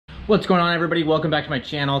What's going on, everybody? Welcome back to my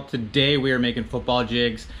channel. Today we are making football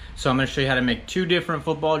jigs. So I'm going to show you how to make two different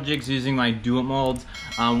football jigs using my do-it molds.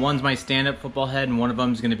 One's my stand-up football head and one of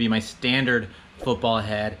them is going to be my standard football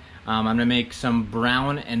head. I'm going to make some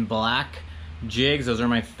brown and black jigs. Those are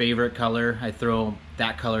my favorite color. I throw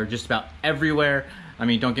that color just about everywhere. I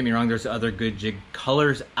mean, don't get me wrong, there's other good jig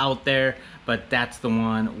colors out there, but that's the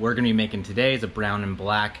one we're going to be making today. Is a brown and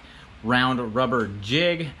black round rubber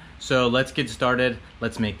jig. So let's get started.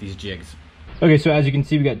 Let's make these jigs. Okay, so as you can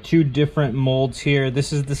see, we got two different molds here.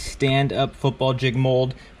 This is the stand-up football jig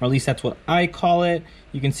mold, or at least that's what I call it.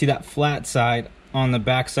 You can see that flat side on the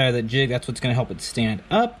back side of the jig. That's what's gonna help it stand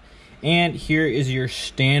up. And here is your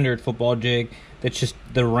standard football jig. That's just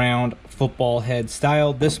the round football head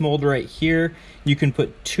style. This mold right here, you can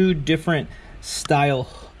put two different style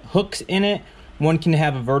hooks in it. One can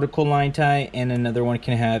have a vertical line tie and another one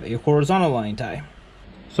can have a horizontal line tie.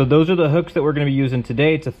 So those are the hooks that we're going to be using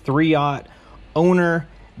today. It's a 3/0 owner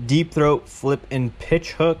deep throat flip and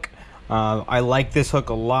pitch hook. I like this hook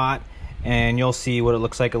a lot, and you'll see what it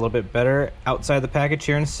looks like a little bit better outside the package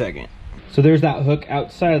here in a second. So there's that hook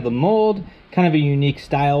outside of the mold. Kind of a unique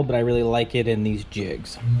style, but I really like it in these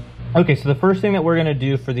jigs. Okay, so the first thing that we're going to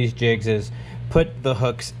do for these jigs is put the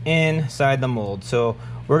hooks inside the mold. So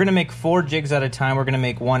we're going to make 4 jigs at a time. We're going to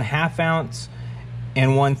make 1 1/2 ounce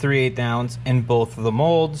and 1 3/8 ounce in both of the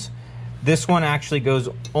molds. This one actually goes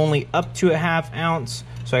only up to a 1/2 ounce,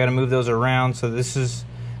 so I got to move those around. So this is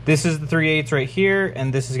the 3/8 right here,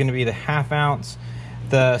 and this is going to be the 1/2 ounce.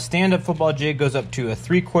 The stand-up football jig goes up to a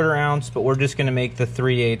 3/4 ounce, but we're just going to make the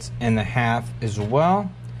 3/8 and the 1/2 as well.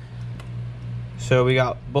 So we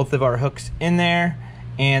got both of our hooks in there,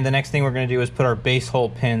 and the next thing we're going to do is put our base hole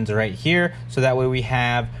pins right here, so that way we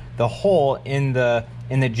have the hole in the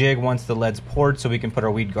jig once the lead's poured, so we can put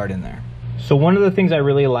our weed guard in there. So one of the things I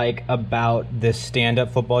really like about this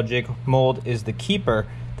stand-up football jig mold is the keeper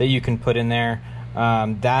that you can put in there.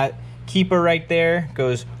 That keeper right there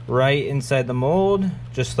goes right inside the mold,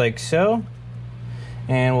 just like so.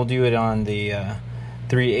 And we'll do it on the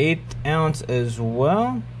 3/8 ounce as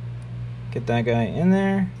well. Get that guy in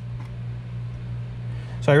there.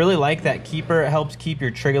 So I really like that keeper. It helps keep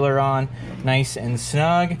your trailer on nice and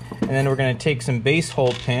snug. And then we're gonna take some base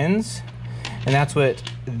hole pins, and that's what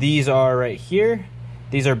these are right here.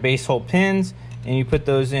 These are base hole pins, and you put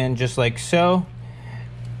those in just like so.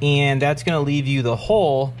 And that's gonna leave you the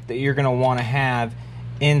hole that you're gonna wanna have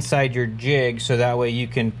inside your jig, so that way you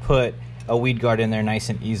can put a weed guard in there nice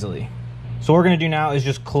and easily. So what we're gonna do now is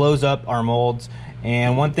just close up our molds.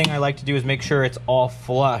 And one thing I like to do is make sure it's all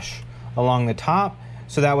flush along the top,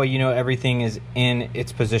 so that way you know everything is in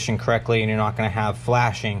its position correctly and you're not going to have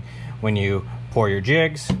flashing when you pour your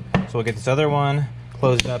jigs. So we'll get this other one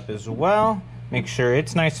closed up as well. Make sure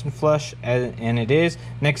it's nice and flush, and it is.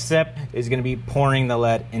 Next step is going to be pouring the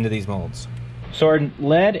lead into these molds. So our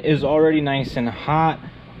lead is already nice and hot.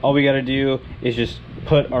 All we got to do is just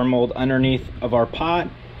put our mold underneath of our pot,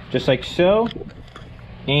 just like so,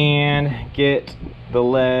 and get the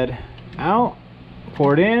lead out,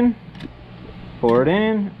 pour it in,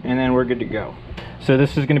 and then we're good to go. So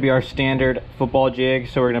this is going to be our standard football jig.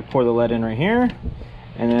 So we're going to pour the lead in right here,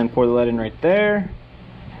 and then pour the lead in right there.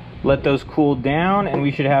 Let those cool down, and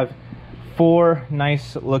we should have 4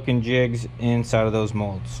 nice looking jigs inside of those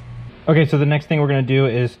molds. Okay, so the next thing we're going to do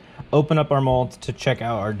is open up our molds to check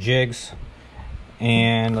out our jigs,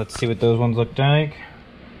 and let's see what those ones look like.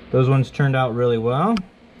 Those ones turned out really well.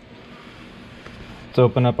 Let's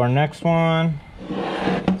open up our next one.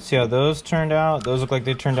 See how those turned out. Those look like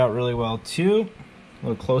they turned out really well too. A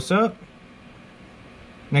little close up.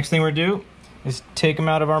 Next thing we're do is take them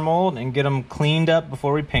out of our mold and get them cleaned up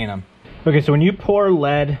before we paint them. Okay, so when you pour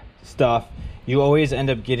lead stuff, you always end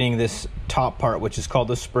up getting this top part, which is called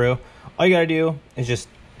the sprue. All you gotta do is just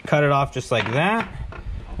cut it off just like that.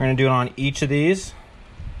 We're gonna do it on each of these.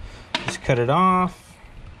 Just cut it off.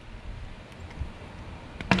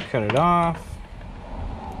 Cut it off.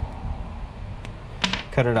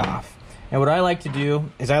 Cut it off. And what I like to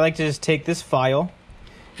do is I like to just take this file,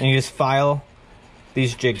 and you just file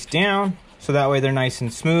these jigs down, so that way they're nice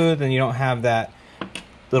and smooth and you don't have that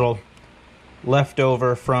little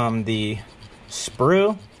leftover from the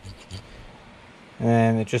sprue.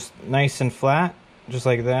 And it's just nice and flat, just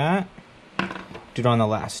like that. Do it on the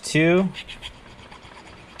last 2.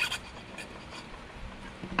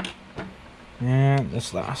 And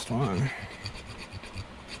this last one.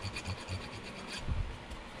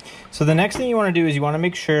 So the next thing you want to do is you want to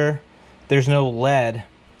make sure there's no lead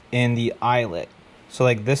in the eyelet. So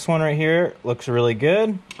like this one right here looks really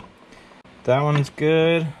good. That one's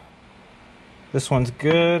good. This one's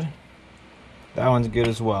good. That one's good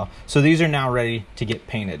as well. So these are now ready to get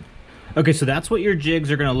painted. Okay, so that's what your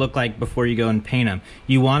jigs are gonna look like before you go and paint them.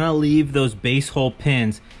 You wanna leave those base hole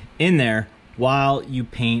pins in there while you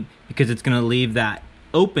paint, because it's gonna leave that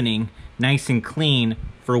opening nice and clean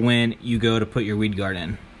for when you go to put your weed guard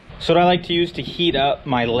in. So what I like to use to heat up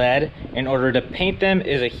my lead in order to paint them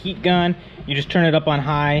is a heat gun. You just turn it up on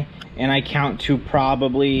high, and I count to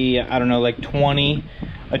probably, I don't know, like 20.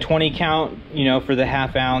 A 20 count, you know, for the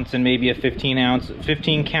 1/2 ounce, and maybe a 15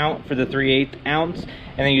 count for the 3/8 ounce.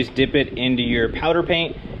 And then you just dip it into your powder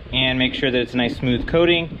paint and make sure that it's a nice smooth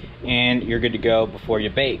coating, and you're good to go before you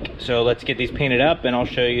bake. So let's get these painted up and I'll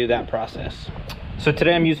show you that process. So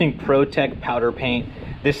today I'm using ProTech powder paint.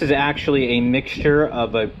 This is actually a mixture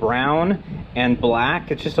of a brown and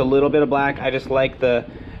black. It's just a little bit of black. I just like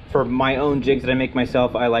for my own jigs that I make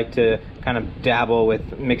myself, I like to kind of dabble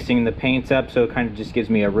with mixing the paints up, so it kind of just gives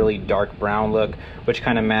me a really dark brown look, which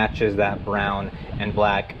kind of matches that brown and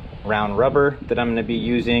black round rubber that I'm going to be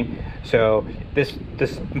using. So this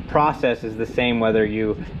process is the same whether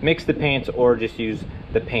you mix the paints or just use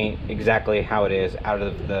the paint exactly how it is out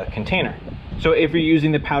of the container. So if you're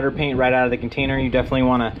using the powder paint right out of the container, you definitely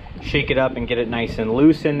want to shake it up and get it nice and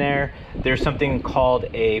loose in there. There's something called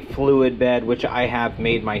a fluid bed, which I have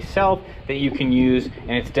made myself, that you can use,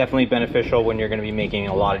 and it's definitely beneficial when you're going to be making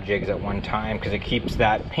a lot of jigs at one time, because it keeps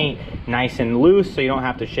that paint nice and loose so you don't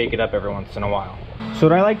have to shake it up every once in a while. So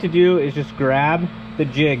what I like to do is just grab the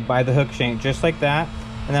jig by the hook shank just like that,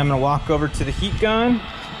 and then I'm going to walk over to the heat gun,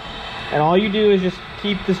 and all you do is just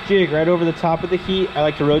keep this jig right over the top of the heat. I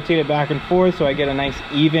like to rotate it back and forth so I get a nice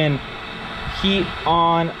even heat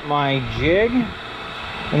on my jig.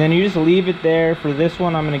 And then you just leave it there. For this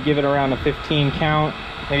one, I'm going to give it around a 15 count,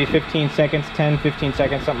 maybe 15 seconds, 10, 15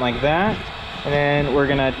 seconds, something like that. And then we're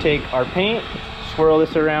going to take our paint, swirl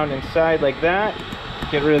this around inside like that,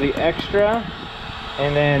 get rid of the extra,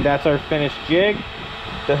 and then that's our finished jig.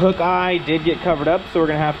 The hook eye did get covered up, so we're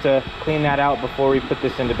going to have to clean that out before we put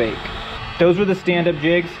this into bake. Those were the stand-up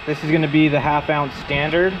jigs. This is going to be the 1/2 ounce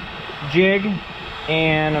standard jig,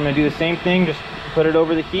 and I'm going to do the same thing, just put it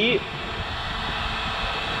over the heat.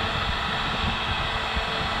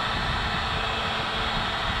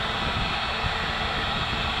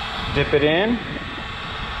 Dip it in,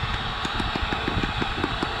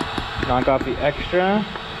 knock off the extra,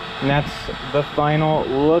 and that's the final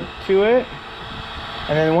look to it.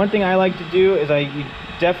 And then one thing I like to do is you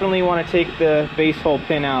definitely want to take the base hole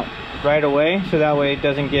pin out right away, so that way it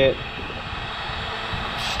doesn't get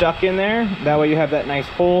stuck in there. That way you have that nice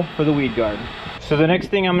hole for the weed guard. So the next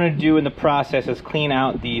thing I'm going to do in the process is clean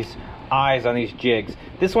out these eyes on these jigs.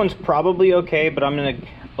 This one's probably okay, but I'm going to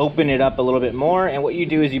open it up a little bit more. And what you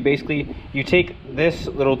do is you take this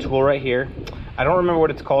little tool right here. I don't remember what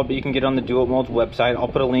it's called, but you can get it on the Do It Molds website. I'll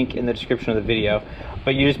put a link in the description of the video.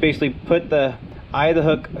 But you just basically put the eye of the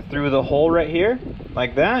hook through the hole right here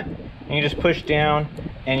like that, and you just push down,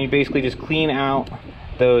 and you basically just clean out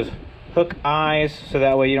those hook eyes, so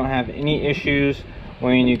that way you don't have any issues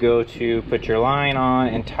when you go to put your line on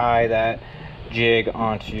and tie that jig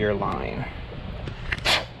onto your line.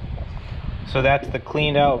 So that's the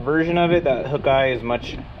cleaned out version of it. That hook eye is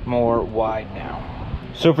much more wide now.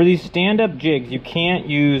 So for these stand-up jigs, you can't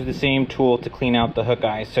use the same tool to clean out the hook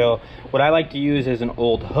eye. So what I like to use is an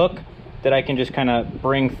old hook that I can just kind of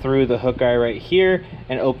bring through the hook eye right here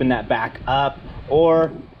and open that back up.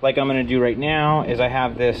 Or like I'm going to do right now is I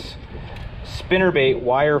have this spinnerbait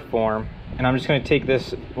wire form, and I'm just going to take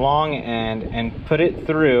this long end and put it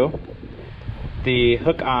through the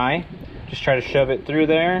hook eye. Just try to shove it through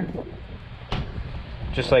there,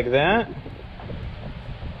 just like that.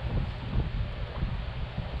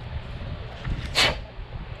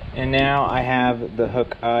 And now I have the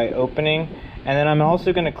hook eye opening. And then I'm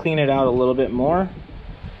also going to clean it out a little bit more,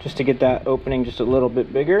 just to get that opening just a little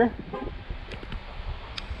bit bigger.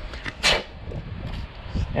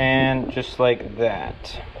 And just like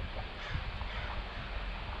that.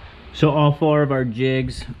 So all 4 of our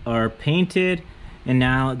jigs are painted, and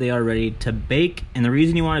now they are ready to bake. And the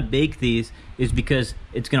reason you want to bake these is because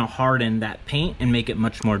it's going to harden that paint and make it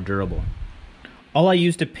much more durable. All I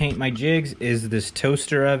use to paint my jigs is this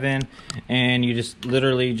toaster oven, and you just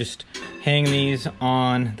literally just hang these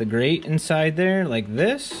on the grate inside there like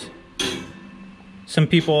this. Some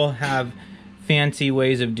people have fancy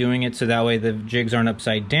ways of doing it so that way the jigs aren't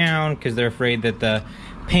upside down, because they're afraid that the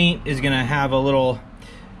paint is going to have a little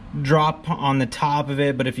drop on the top of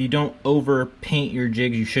it. But if you don't over paint your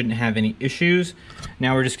jigs, you shouldn't have any issues.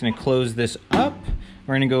 Now we're just going to close this up.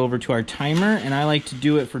 We're going to go over to our timer, and I like to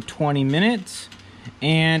do it for 20 minutes.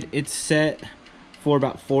 And it's set for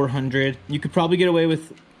about 400. You could probably get away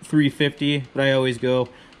with 350, but I always go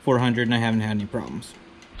 400 and I haven't had any problems.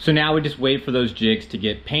 So now we just wait for those jigs to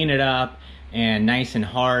get painted up and nice and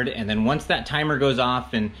hard, and then once that timer goes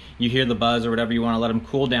off and you hear the buzz or whatever, you want to let them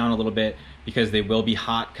cool down a little bit because they will be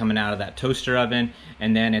hot coming out of that toaster oven,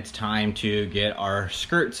 and then it's time to get our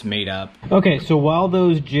skirts made up. Okay, so while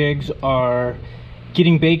those jigs are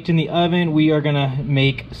getting baked in the oven, we are gonna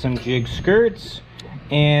make some jig skirts,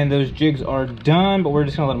 and those jigs are done, but we're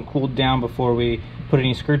just gonna let them cool down before we put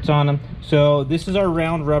any skirts on them. So this is our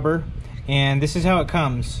round rubber, and this is how it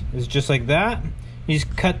comes. It's just like that. You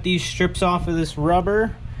just cut these strips off of this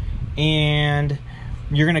rubber, and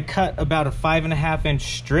you're gonna cut about a 5.5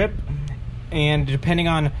 inch strip, and depending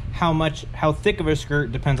on how thick of a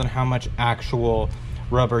skirt depends on how much actual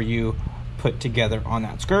rubber you put together on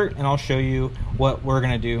that skirt, and I'll show you what we're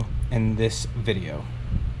gonna do in this video.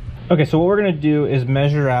 Okay, so what we're gonna do is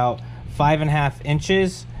measure out 5.5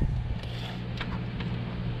 inches,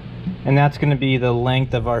 and that's gonna be the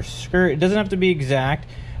length of our skirt. It doesn't have to be exact,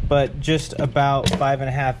 but just about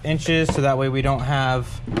 5.5 inches, so that way we don't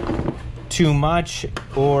have too much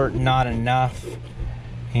or not enough.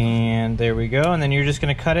 And there we go. And then you're just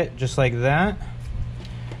gonna cut it just like that.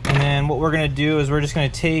 And then what we're gonna do is we're just gonna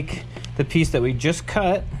take the piece that we just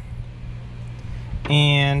cut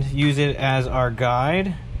and use it as our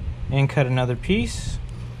guide and cut another piece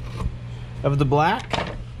of the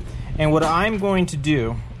black. And what I'm going to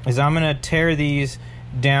do is I'm gonna tear these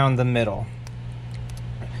down the middle.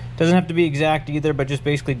 Doesn't have to be exact either, but just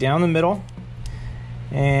basically down the middle.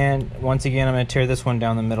 And once again, I'm going to tear this one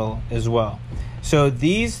down the middle as well. So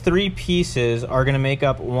these 3 pieces are going to make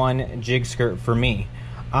up one jig skirt for me.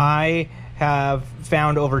 I have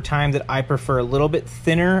found over time that I prefer a little bit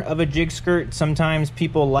thinner of a jig skirt. Sometimes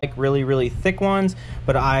people like really, really thick ones,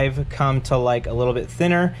 but I've come to like a little bit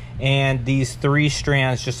thinner, and these 3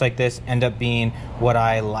 strands just like this end up being what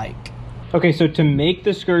I like. Okay, so to make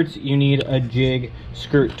the skirts, you need a jig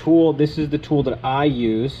skirt tool. This is the tool that I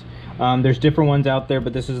use. There's different ones out there,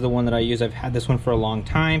 but this is the one that I use. I've had this one for a long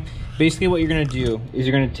time. Basically what you're gonna do is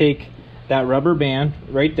you're gonna take that rubber band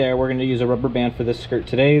right there. We're gonna use a rubber band for this skirt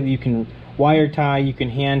today. You can wire tie, you can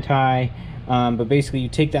hand tie, but basically you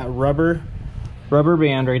take that rubber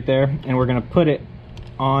band right there, and we're gonna put it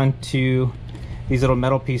onto these little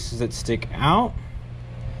metal pieces that stick out,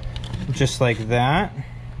 just like that.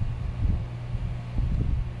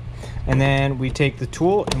 And then we take the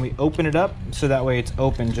tool and we open it up so that way it's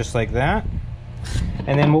open just like that.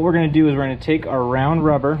 And then what we're going to do is we're going to take our round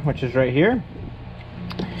rubber, which is right here,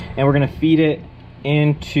 and we're going to feed it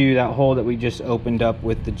into that hole that we just opened up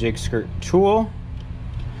with the jig skirt tool,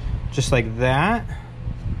 just like that.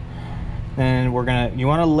 And you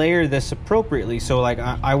want to layer this appropriately. So like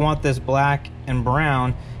I want this black and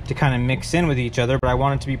brown to kind of mix in with each other, but I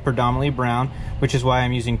want it to be predominantly brown, which is why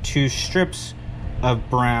I'm using 2 strips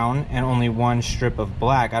of brown and only 1 strip of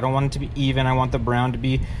black. I don't want it to be even. I want the brown to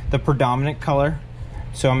be the predominant color.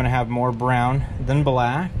 So I'm gonna have more brown than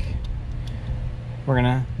black. We're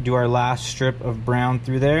gonna do our last strip of brown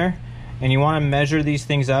through there. And you wanna measure these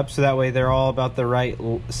things up so that way they're all about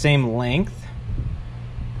the same length.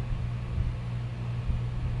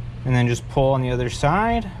 And then just pull on the other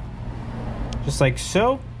side, just like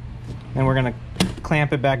so. And we're gonna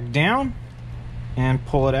clamp it back down and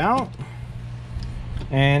pull it out.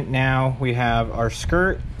 And now we have our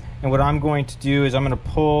skirt. And what I'm going to do is I'm going to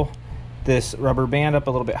pull this rubber band up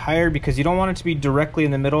a little bit higher, because you don't want it to be directly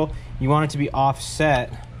in the middle. You want it to be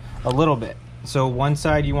offset a little bit. So one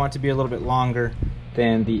side you want to be a little bit longer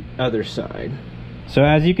than the other side. So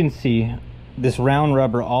as you can see, this round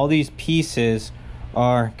rubber, all these pieces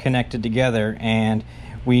are connected together and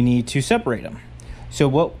we need to separate them. So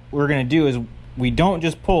what we're going to do is we don't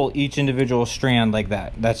just pull each individual strand like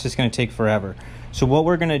that. That's just going to take forever. So what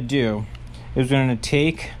we're going to do is we're going to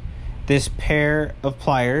take this pair of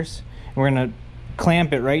pliers and we're going to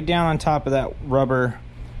clamp it right down on top of that rubber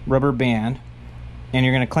band, and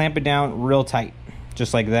you're going to clamp it down real tight,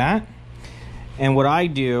 just like that. And what I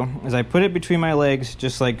do is I put it between my legs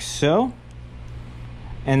just like so,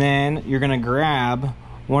 and then you're going to grab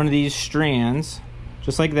one of these strands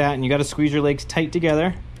just like that, and you got to squeeze your legs tight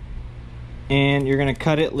together, and you're going to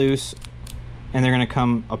cut it loose, and they're going to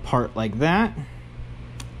come apart like that.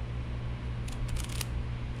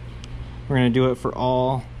 We're going to do it for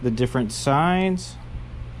all the different sides.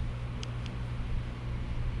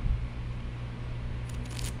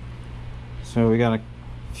 So we got a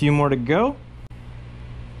few more to go.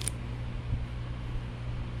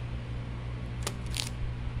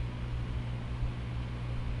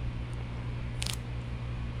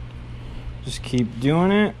 Just keep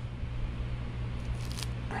doing it.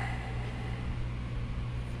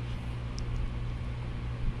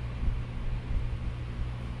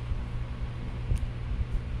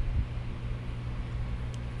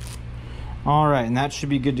 All right, and that should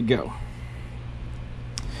be good to go.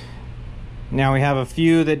 Now we have a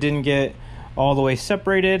few that didn't get all the way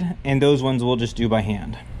separated, and those ones we'll just do by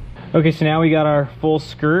hand. Okay, so now we got our full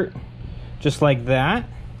skirt just like that,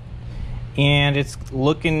 and it's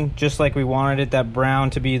looking just like we wanted it, that brown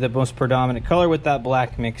to be the most predominant color with that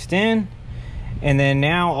black mixed in. And then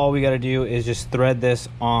now all we got to do is just thread this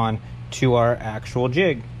on to our actual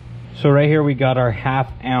jig. So right here we got our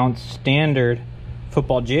 1/2 ounce standard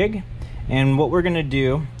football jig, and what we're going to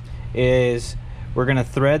do is we're going to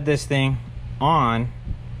thread this thing on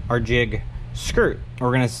our jig skirt.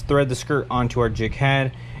 We're going to thread the skirt onto our jig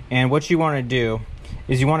head, and what you want to do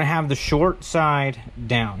is you want to have the short side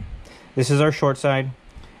down. This is our short side,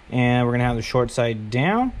 and we're going to have the short side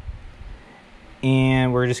down,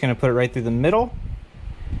 and we're just going to put it right through the middle,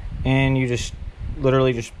 and you just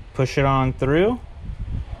literally just push it on through.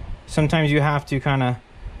 Sometimes you have to kind of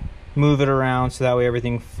move it around so that way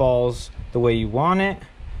everything falls the way you want it,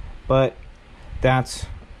 but that's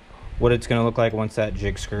what it's going to look like once that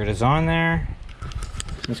jig skirt is on there.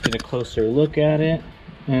 Let's get a closer look at it,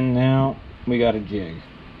 and now we got a jig.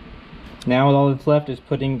 Now all that's left is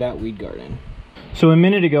putting that Weedguard in. So a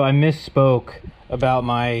minute ago I misspoke about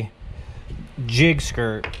my jig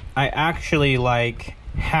skirt. I actually like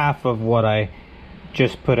half of what I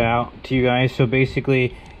just put out to you guys. So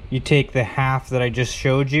basically you take the half that I just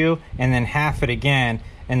showed you and then half it again,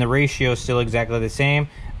 and the ratio is still exactly the same,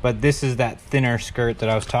 but this is that thinner skirt that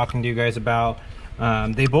I was talking to you guys about.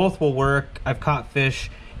 They both will work. I've caught fish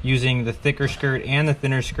using the thicker skirt and the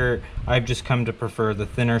thinner skirt. I've just come to prefer the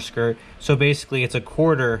thinner skirt. So basically it's a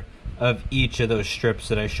quarter of each of those strips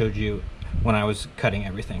that I showed you when I was cutting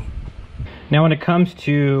everything. Now when it comes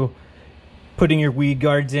to putting your weed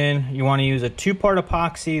guards in, you want to use a 2-part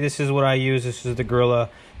epoxy. This is what I use. This is the Gorilla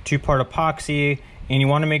 2-part epoxy, and you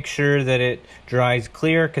want to make sure that it dries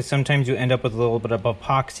clear, because sometimes you end up with a little bit of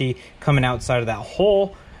epoxy coming outside of that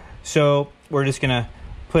hole. So we're just gonna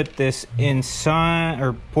put this inside,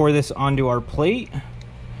 or pour this onto our plate,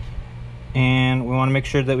 and we want to make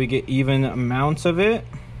sure that we get even amounts of it,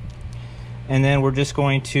 and then we're just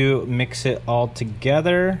going to mix it all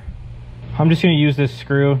together. I'm just going to use this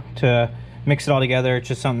screw to mix it all together. It's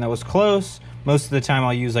just something that was close. Most of the time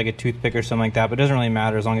I'll use like a toothpick or something like that, but it doesn't really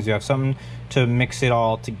matter as long as you have something to mix it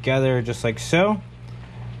all together, just like so.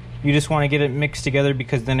 You just want to get it mixed together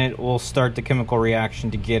because then it will start the chemical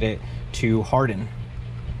reaction to get it to harden.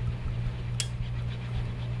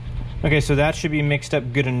 Okay, so that should be mixed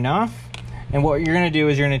up good enough. And what you're going to do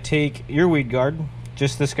is you're going to take your weed guard,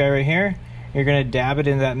 just this guy right here. You're going to dab it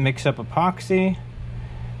in that mix up epoxy.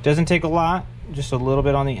 Doesn't take a lot, just a little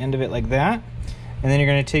bit on the end of it like that. And then you're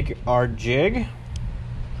going to take our jig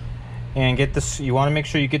and get this. You want to make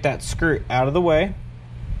sure you get that skirt out of the way.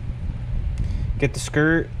 Get the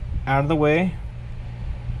skirt out of the way,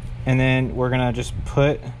 and then we're going to just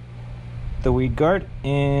put the weed guard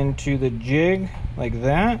into the jig like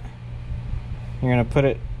that. You're going to put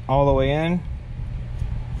it all the way in,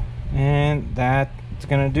 and that's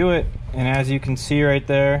going to do it. And as you can see right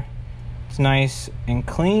there, it's nice and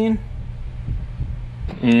clean.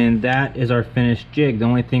 And that is our finished jig. The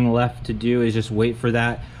only thing left to do is just wait for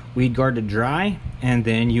that weed guard to dry, and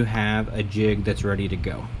then you have a jig that's ready to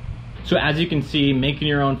go. So as you can see, making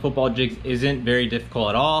your own football jigs isn't very difficult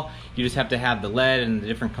at all. You just have to have the lead and the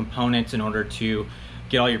different components in order to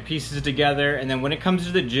get all your pieces together. And then when it comes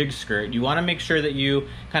to the jig skirt, you want to make sure that you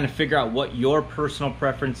kind of figure out what your personal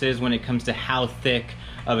preference is when it comes to how thick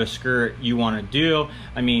of a skirt you want to do.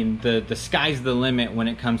 I mean, the sky's the limit when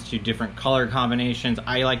it comes to different color combinations.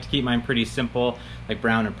 I like to keep mine pretty simple, like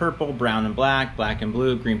brown and purple, brown and black, black and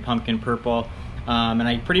blue, green pumpkin, purple. And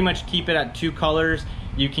I pretty much keep it at 2 colors.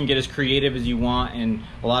 You can get as creative as you want, and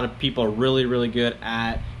a lot of people are really good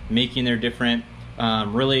at making their different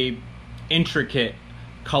really intricate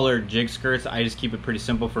colored jig skirts. I just keep it pretty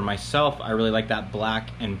simple for myself. I really like that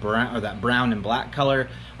black and brown, or that brown and black color.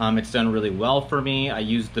 It's done really well for me. I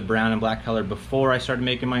used the brown and black color before I started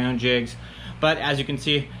making my own jigs, but as you can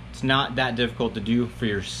see, it's not that difficult to do for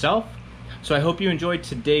yourself. So I hope you enjoyed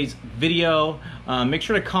today's video. Make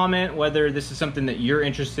sure to comment whether this is something that you're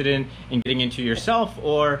interested in getting into yourself,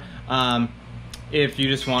 or if you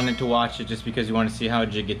just wanted to watch it just because you want to see how a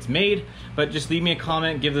jig gets made. But just leave me a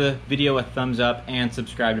comment, give the video a thumbs up, and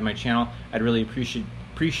subscribe to my channel. I'd really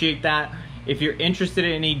appreciate that. If you're interested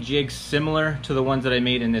in any jigs similar to the ones that I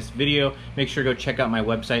made in this video, make sure to go check out my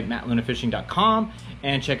website, mattlunafishing.com,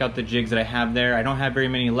 and check out the jigs that I have there. I don't have very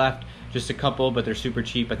many left, just a couple, but they're super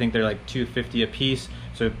cheap. I think they're like $2.50 a piece,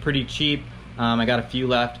 so pretty cheap. I got a few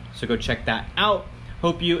left, so go check that out.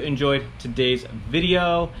 Hope you enjoyed today's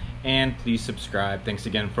video, and please subscribe. Thanks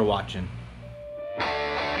again for watching.